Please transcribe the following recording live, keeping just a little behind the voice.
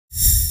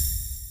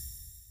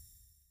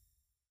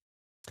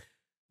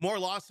More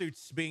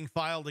lawsuits being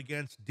filed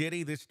against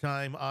Diddy, this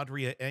time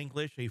Adria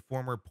English, a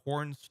former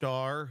porn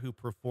star who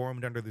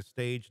performed under the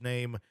stage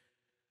name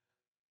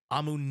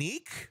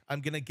Amunique, I'm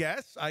going to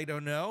guess, I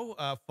don't know,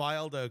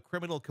 filed a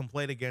criminal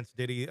complaint against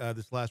Diddy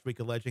this last week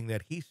alleging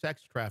that he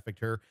sex trafficked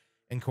her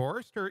and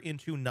coerced her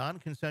into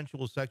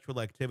non-consensual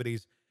sexual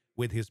activities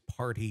with his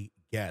party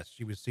guests.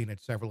 She was seen at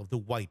several of the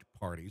white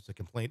parties. The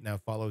complaint now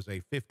follows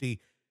a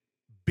 50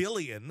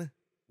 billion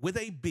with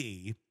a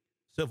B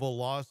civil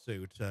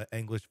lawsuit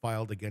English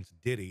filed against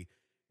Diddy,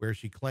 where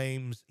she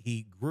claims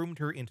he groomed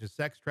her into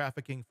sex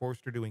trafficking,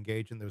 forced her to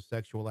engage in those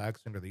sexual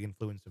acts under the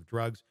influence of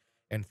drugs,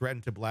 and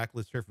threatened to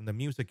blacklist her from the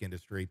music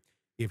industry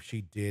if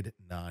she did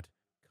not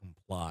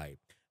comply.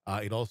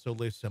 It also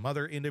lists some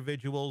other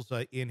individuals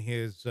in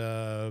his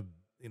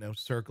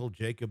circle: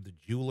 Jacob the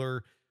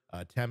jeweler,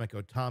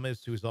 Tamiko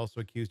Thomas, who is also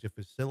accused of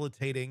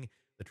facilitating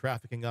the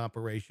trafficking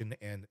operation,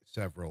 and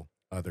several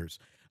others.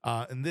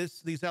 And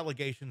these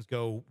allegations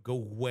go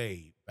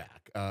way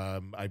back.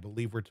 I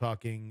believe we're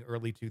talking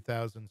early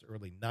 2000s,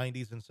 early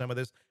 90s, in some of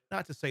this.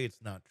 Not to say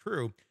it's not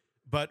true,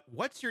 but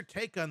what's your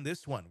take on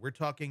this one? We're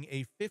talking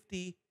a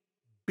 $50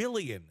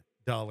 billion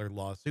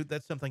lawsuit.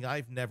 That's something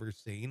I've never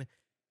seen.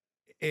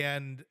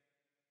 And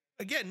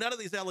again, none of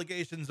these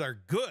allegations are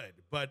good,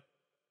 but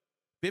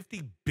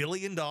 $50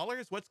 billion?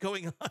 What's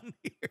going on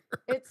here?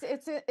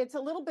 It's a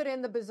little bit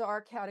in the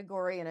bizarre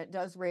category, and it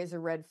does raise a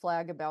red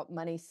flag about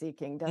money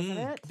seeking, doesn't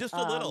it? Just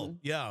a little,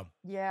 yeah.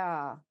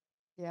 Yeah,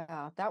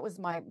 yeah. That was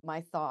my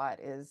thought.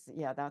 Is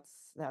yeah,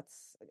 that's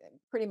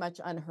pretty much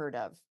unheard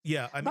of.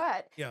 Yeah, I mean,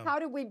 But yeah, how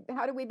do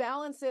we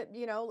balance it?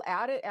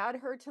 Add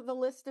her to the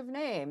list of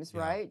names,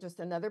 yeah. right? Just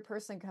another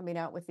person coming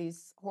out with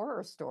these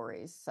horror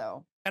stories.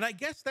 So And I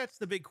guess that's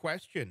the big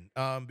question,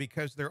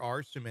 because there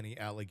are so many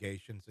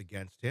allegations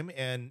against him,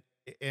 and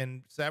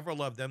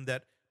several of them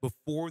that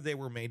before they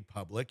were made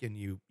public, and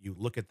you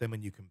look at them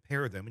and you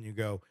compare them and you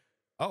go,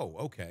 oh,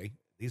 okay,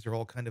 these are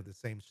all kind of the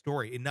same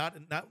story, and not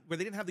where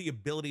they didn't have the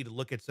ability to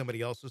look at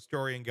somebody else's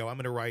story and go, I'm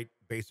going to write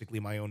basically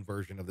my own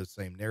version of the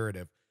same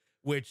narrative,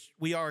 which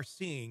we are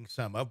seeing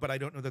some of, but I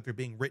don't know that they're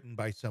being written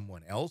by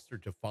someone else or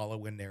to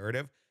follow a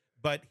narrative.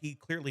 But he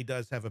clearly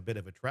does have a bit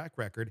of a track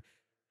record.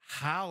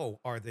 How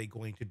are they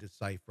going to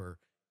decipher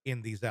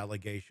in these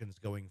allegations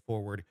going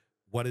forward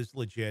what is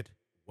legit,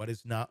 what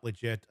is not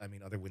legit? I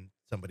mean, other when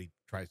somebody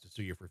tries to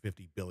sue you for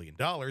 $50 billion,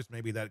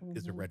 maybe that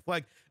is a mhm, red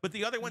flag. But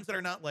the other ones that are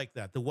mhm. not like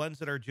that, the ones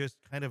that are just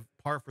kind of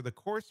par for the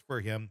course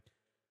for him,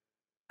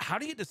 how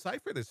do you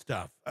decipher this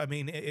stuff? I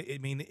mean,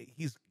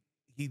 he's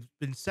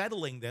been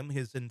settling them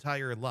his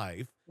entire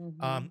life.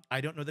 Mhm.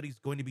 I don't know that he's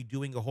going to be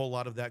doing a whole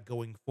lot of that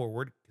going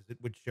forward because it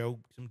would show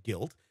some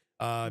guilt.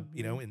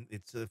 Mhm. And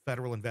it's a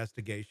federal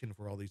investigation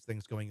for all these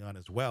things going on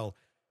as well.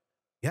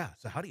 Yeah.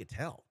 So how do you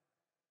tell?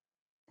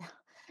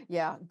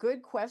 Yeah,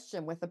 good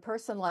question. With a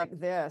person like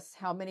this,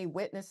 how many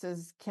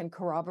witnesses can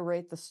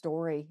corroborate the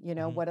story?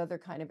 Hmm. What other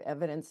kind of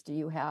evidence do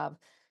you have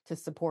to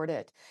support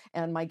it?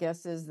 And my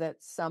guess is that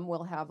some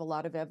will have a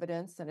lot of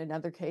evidence, and in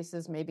other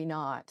cases, maybe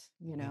not,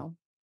 you Hmm. know?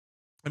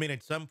 I mean,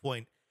 at some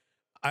point,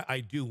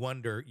 I do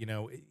wonder,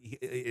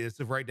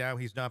 as of right now,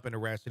 he's not been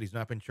arrested. He's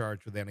not been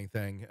charged with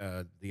anything.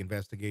 The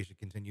investigation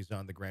continues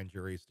on. The grand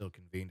jury is still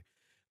convened.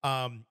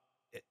 Um,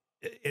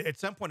 at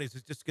some point, is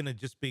it just going to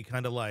just be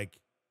kind of like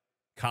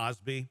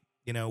Cosby,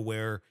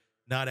 where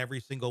not every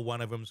single one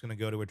of them is going to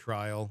go to a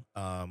trial,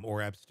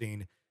 or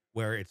Epstein,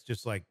 where it's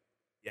just like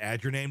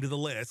add your name to the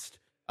list,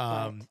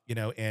 Right.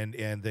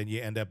 and then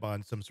you end up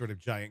on some sort of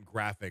giant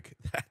graphic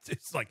that's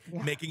just like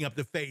Yeah. making up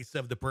the face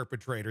of the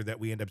perpetrator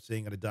that we end up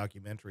seeing in a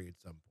documentary at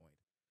some point.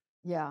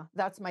 Yeah.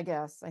 That's my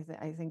guess.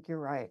 I think you're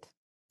right.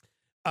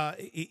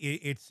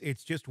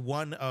 It's just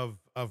one of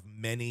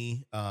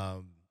many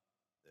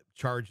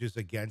charges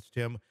against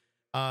him.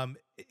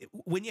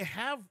 When you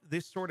have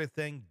this sort of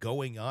thing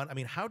going on, I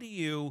mean,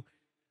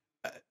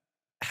 uh,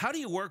 how do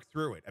you work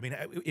through it? I mean,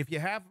 if you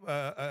have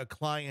a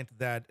client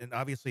that, and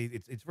obviously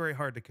it's very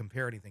hard to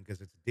compare anything because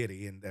it's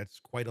Diddy, and that's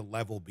quite a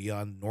level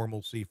beyond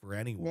normalcy for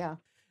anyone. Yeah.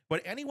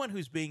 But anyone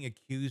who's being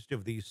accused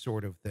of these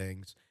sort of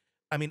things,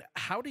 I mean,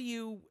 how do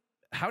you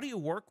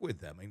work with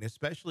them? I mean,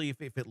 especially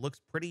if it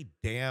looks pretty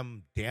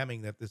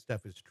damning that this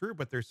stuff is true,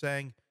 but they're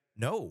saying,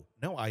 no,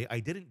 I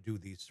didn't do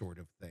these sort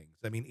of things.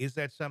 I mean, is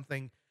that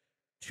something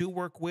to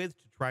work with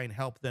to try and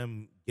help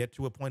them get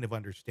to a point of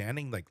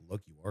understanding, like,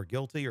 look, you are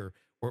guilty, or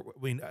I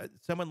mean,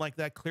 someone like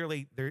that,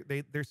 clearly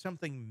there's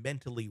something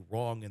mentally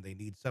wrong and they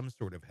need some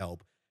sort of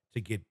help to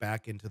get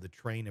back into the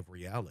train of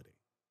reality.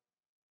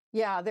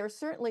 Yeah, they're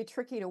certainly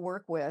tricky to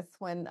work with.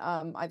 When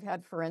I've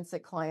had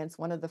forensic clients,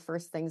 one of the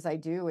first things I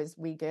do is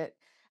we get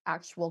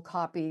actual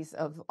copies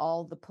of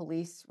all the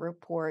police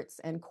reports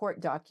and court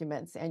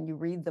documents, and you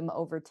read them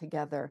over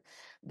together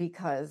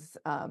because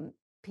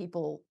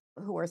people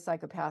who are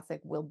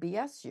psychopathic will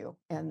BS you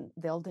and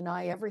they'll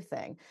deny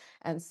everything.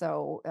 And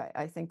so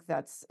I think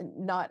that's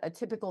not a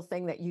typical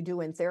thing that you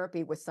do in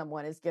therapy with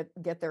someone is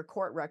get their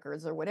court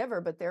records or whatever.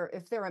 But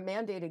if they're a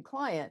mandated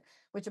client,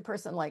 which a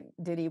person like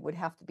Diddy would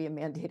have to be a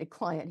mandated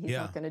client, he's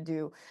Yeah. not going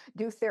to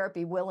do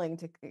therapy willing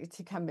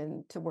to come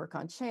in to work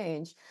on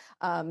change.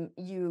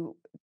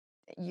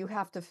 You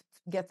have to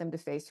get them to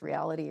face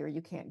reality or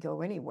you can't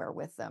go anywhere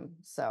with them.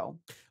 So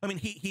I mean,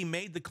 he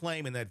made the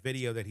claim in that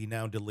video that he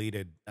now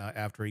deleted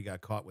after he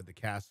got caught with the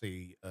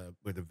Cassie,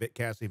 where the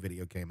Cassie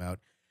video came out,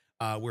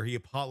 where he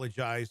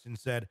apologized and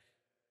said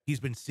he's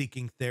been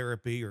seeking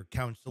therapy or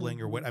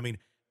counseling or what. mhm, I mean,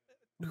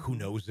 who mhm,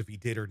 knows if he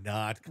did or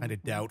not? Kind of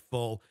mhm.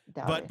 doubtful.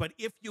 Doubt But it. but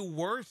if you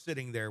were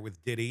sitting there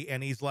with Diddy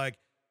and he's like,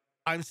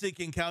 I'm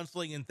seeking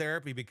counseling and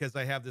therapy because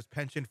I have this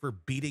penchant for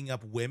beating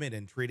up women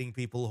and treating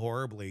people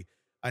horribly.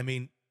 I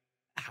mean,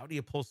 how do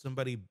you pull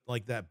somebody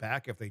like that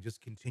back if they just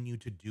continue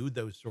to do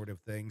those sort of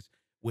things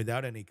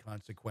without any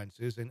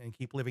consequences and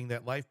keep living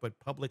that life, but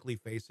publicly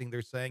facing,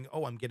 they're saying,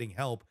 oh, I'm getting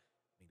help.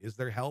 I mean, is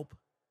there help?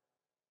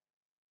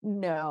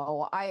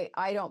 No, I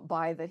don't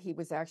buy that he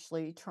was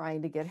actually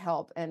trying to get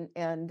help.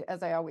 And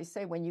as I always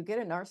say, when you get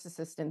a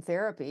narcissist in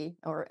therapy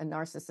or a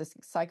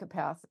narcissistic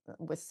psychopath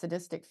with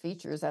sadistic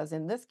features, as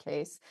in this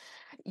case,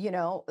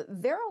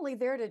 they're only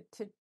there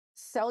to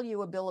sell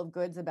you a bill of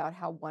goods about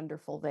how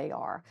wonderful they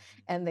are.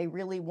 Mhm. And they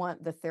really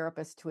want the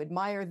therapist to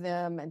admire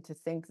them and to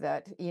think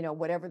that,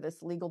 whatever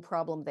this legal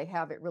problem they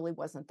have, it really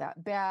wasn't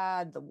that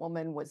bad. The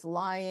woman was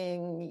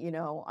lying,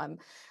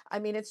 I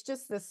mean, it's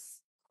just this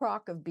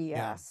crock of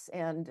Yeah. BS.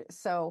 And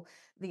so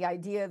the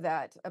idea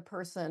that a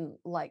person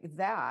like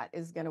that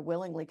is going to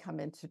willingly come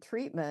into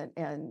treatment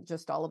and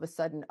just all of a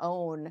sudden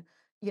own,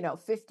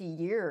 50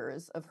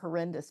 years of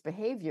horrendous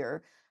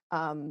behavior,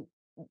 um,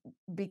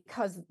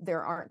 because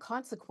there aren't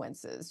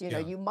consequences. Yeah.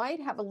 You might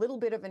have a little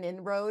bit of an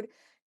inroad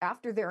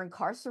after they're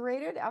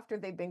incarcerated, after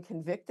they've been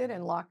convicted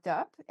and locked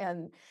up,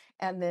 and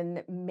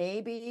then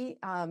maybe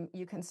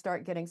you can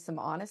start getting some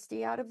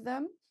honesty out of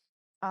them.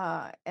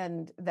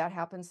 And that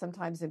happens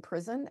sometimes in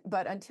prison.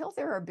 But until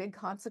there are big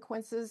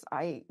consequences,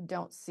 I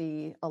don't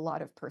see a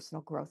lot of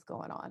personal growth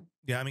going on.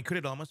 Yeah. I mean, could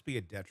it almost be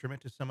a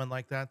detriment to someone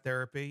like that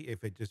therapy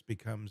if it just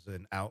becomes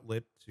an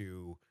outlet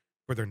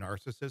for their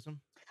narcissism?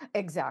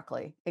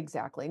 Exactly,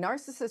 exactly.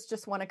 Narcissists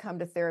just want to come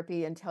to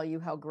therapy and tell you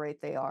how great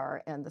they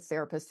are, and the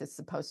therapist is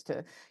supposed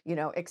to,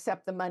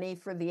 accept the money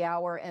for the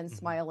hour and Mhm.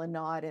 smile and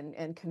nod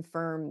and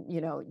confirm,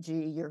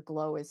 gee, your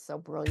glow is so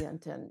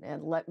brilliant,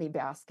 and let me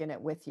bask in it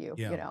with you,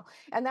 Yeah.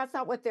 And that's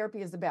not what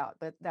therapy is about,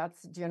 but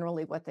that's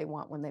generally what they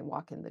want when they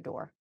walk in the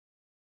door.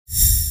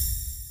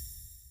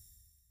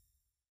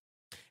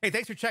 Hey,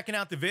 thanks for checking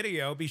out the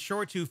video. Be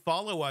sure to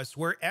follow us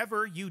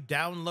wherever you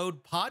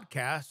download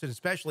podcasts, and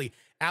especially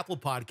Apple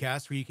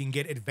Podcasts, where you can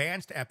get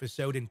advanced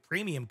episode and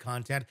premium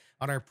content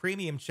on our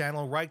premium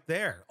channel right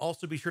there.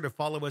 Also, be sure to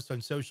follow us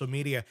on social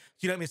media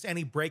so you don't miss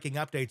any breaking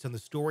updates on the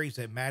stories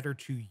that matter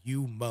to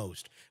you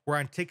most. We're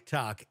on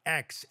TikTok,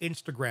 X,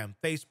 Instagram,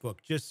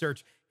 Facebook. Just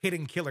search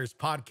Hidden Killers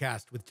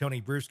Podcast with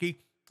Tony Brueski,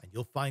 and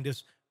you'll find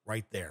us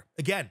right there.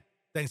 Again,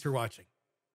 thanks for watching.